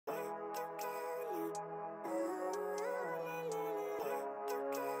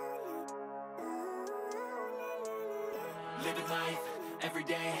Living life, every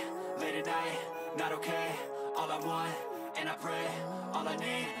day, late at night, not okay. All I want, and I pray, all I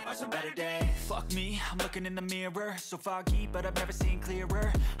need are some better days. Fuck me, I'm looking in the mirror, so foggy, but I've never seen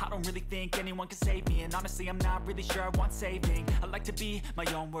clearer. I don't really think anyone can save me, and honestly I'm not really sure I want saving. I like to be my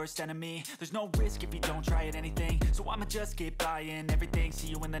own worst enemy. There's no risk if you don't try at anything, so I'ma just keep buying everything. See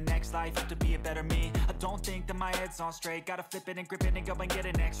you in the next life, have to be a better me. I don't think that my head's on straight, gotta flip it and grip it and go and get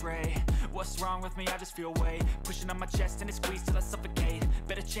an x-ray. What's wrong with me? I just feel weight pushing on my chest and it squeezes till I suffocate.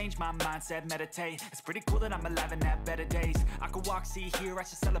 Better change my mindset, meditate. It's pretty cool that I'm alive and have better days. I could walk, see, hear, I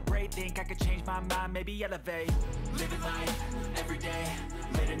should celebrate. Think I could change my mind, maybe elevate. Living life, every day,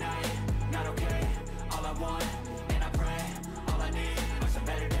 late at night, not okay. All I want, and I pray, all I need are some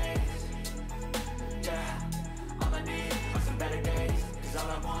better days. Yeah, all I need are some better days. Cause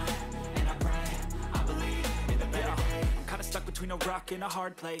all I want, and I pray, I believe in the better days. I'm kinda stuck between a rock and a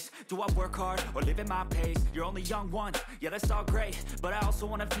hard place. Do I work hard or live at my pace? You're only young once, yeah that's all great, but I also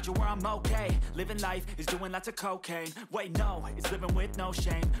want a future where I'm okay. Living life is doing lots of cocaine. Wait no, it's living with no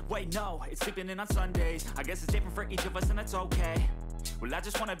shame. Wait no, it's sleeping in on Sundays. I guess it's different for each of us and that's okay. Well I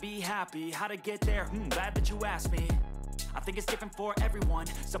just wanna be happy, how to get there? Glad that you asked me. I think it's different for everyone.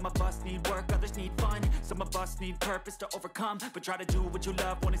 Some of us need work, others need fun. Some of us need purpose to overcome. But try to do what you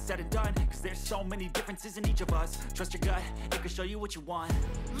love when it's said and done. Cause there's so many differences in each of us. Trust your gut, it can show you what you want.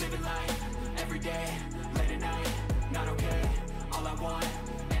 Living life, every day, late at night, not okay. All I want,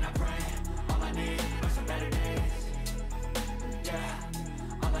 and I pray, all I need are some better days.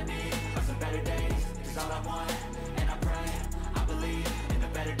 Yeah, all I need are some better days. Cause all I want, and I pray, I believe in the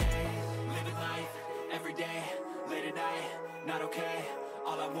better days. Living life, every day, late at night, not okay.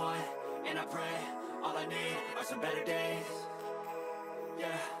 All I want, and I pray, all I need are some better days.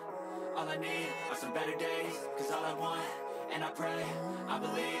 Yeah, all I need are some better days. Cause all I want, and I pray, I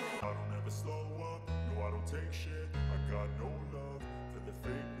believe. I don't ever slow up, no I don't take shit. I got no love for the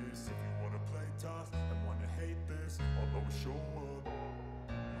fakeness. If you wanna play tough and wanna hate this, I'll always show up.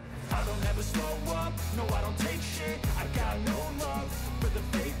 I don't ever slow up, no I don't take shit. I got no love for the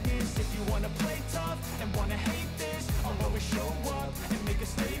fakeness. If you wanna play tough and wanna hate this, I'll always show up and make a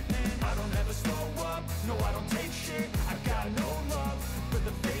statement. I don't ever slow up, no I don't take shit. I got no love for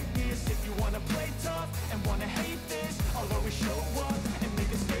the fakeness. If you wanna play tough and wanna hate this, I'll always show up and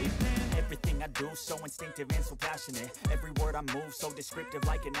make a statement. Everything I do so instinctive and so passionate. Every word I move so descriptive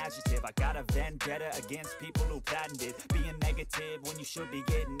like an adjective. I got a vendetta against people who patented being negative when you should be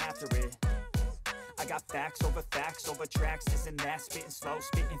getting after it. I got facts over tracks, this and that. Spitting slow,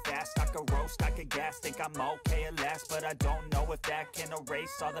 spitting fast. I could roast, I could gas. Think I'm okay at last, but I don't know if that can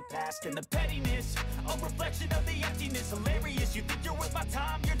erase all the past. And the pettiness, a reflection of the emptiness. Hilarious, you think you're worth my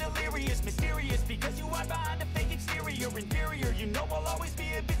time, you're delirious. Mysterious, because you hide behind a fake exterior. Inferior, you know I'll always be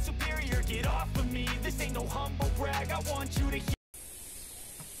a bit superior. Get off of me, this ain't no humble brag. I want you to hear.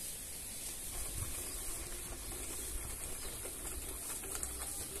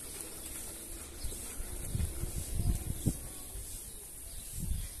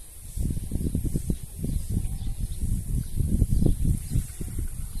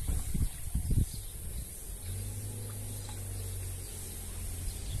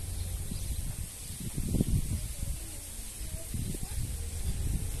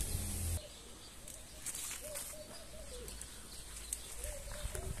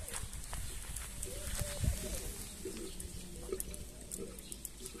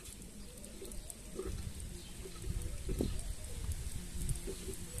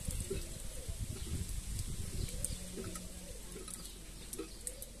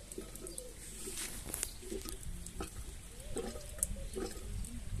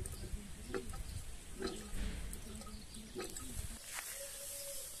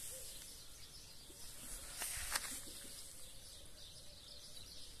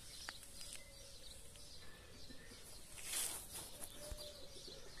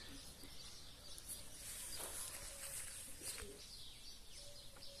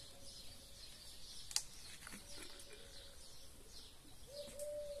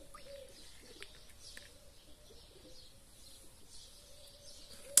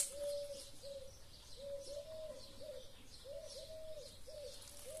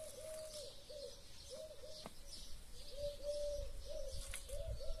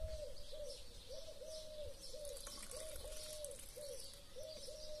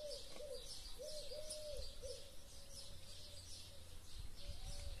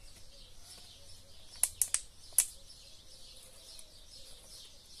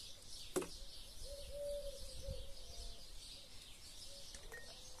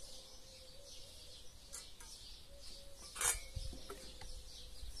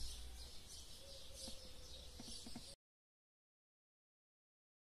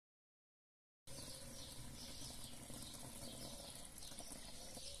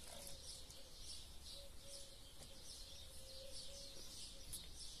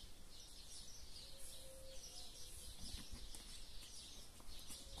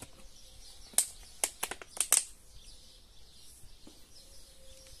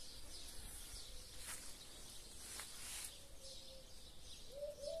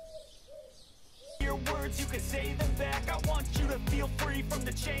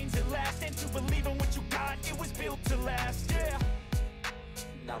 chains at last, and to believe in what you got, it was built to last, yeah.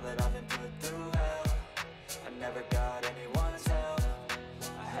 Now that I've been put through hell, I never got anyone's help,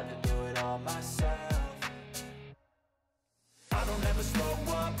 I had to do it all myself. I don't ever slow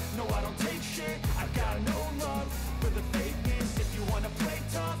up, no I don't take shit, I got no love for the fakeness. If you wanna play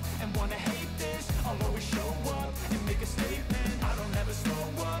tough and wanna hate this, I'll always show up and make a statement. I don't ever slow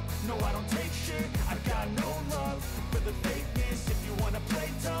up, no I don't take shit, I got no love for the fakeness. If you wanna play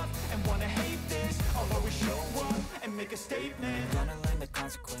tough and wanna hate this, I'll always show up and make a statement. Gonna learn the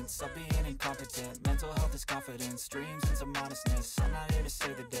consequence of being incompetent. Mental health is confidence, dreams and some honestness. I'm not here to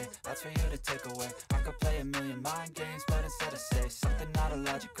save the day, that's for you to take away. I could play a million mind games, but instead I say something not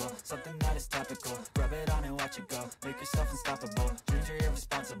illogical, something that is topical. Rub it on and watch it go, make yourself unstoppable. Dreams are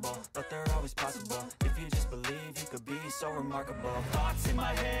irresponsible, but they're always possible. If you just believe, you could be so remarkable. Thoughts in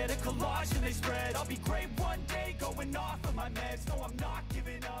my head, a collage and they spread. I'll be great one day, going off of my meds. No, I'm not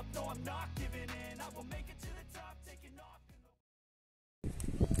giving up, no, I'm not giving in. I will make it to the top, taking off.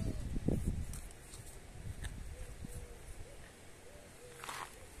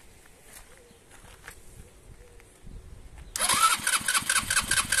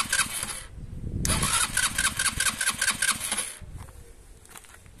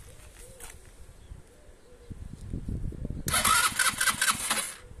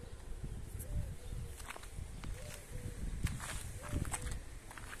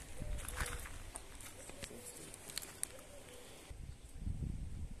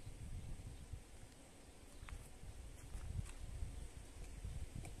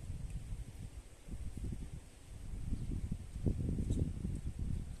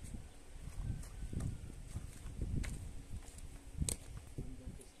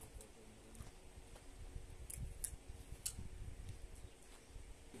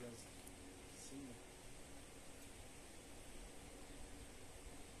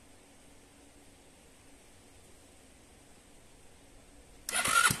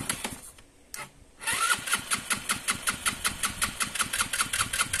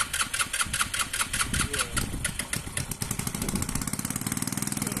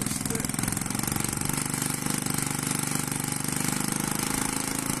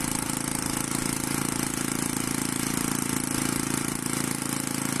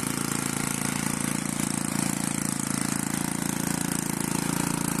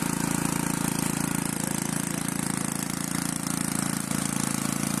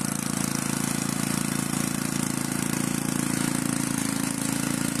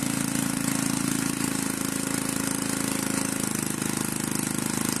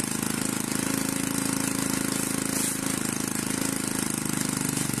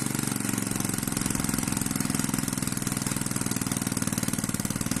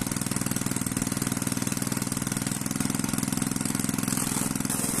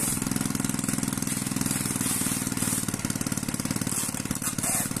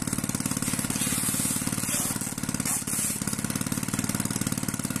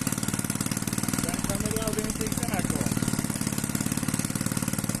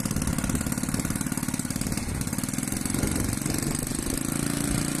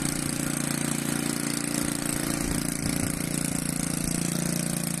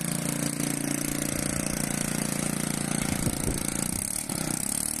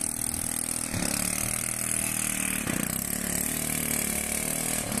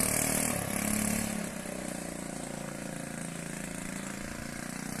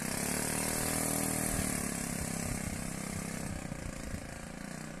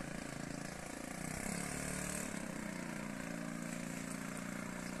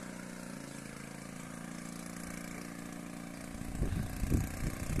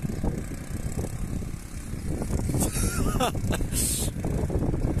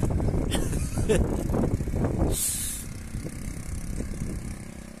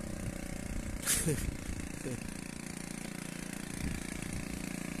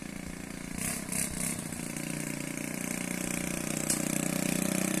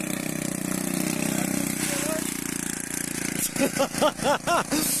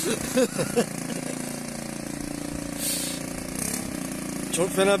 Çok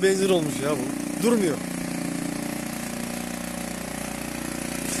fena benzin olmuş ya bu. Durmuyor.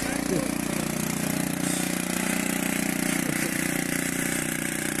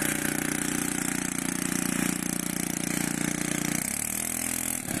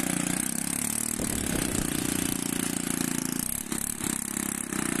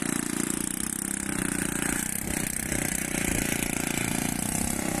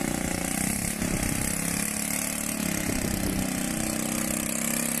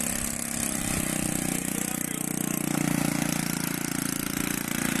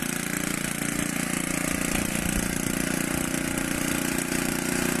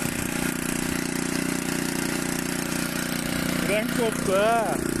 Harbiden koptu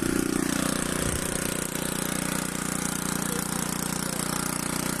ha.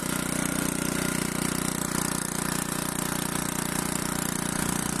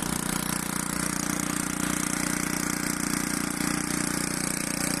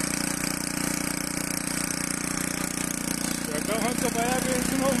 Şaka maka bayağı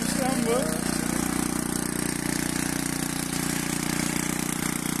benzin olmuş lan bu.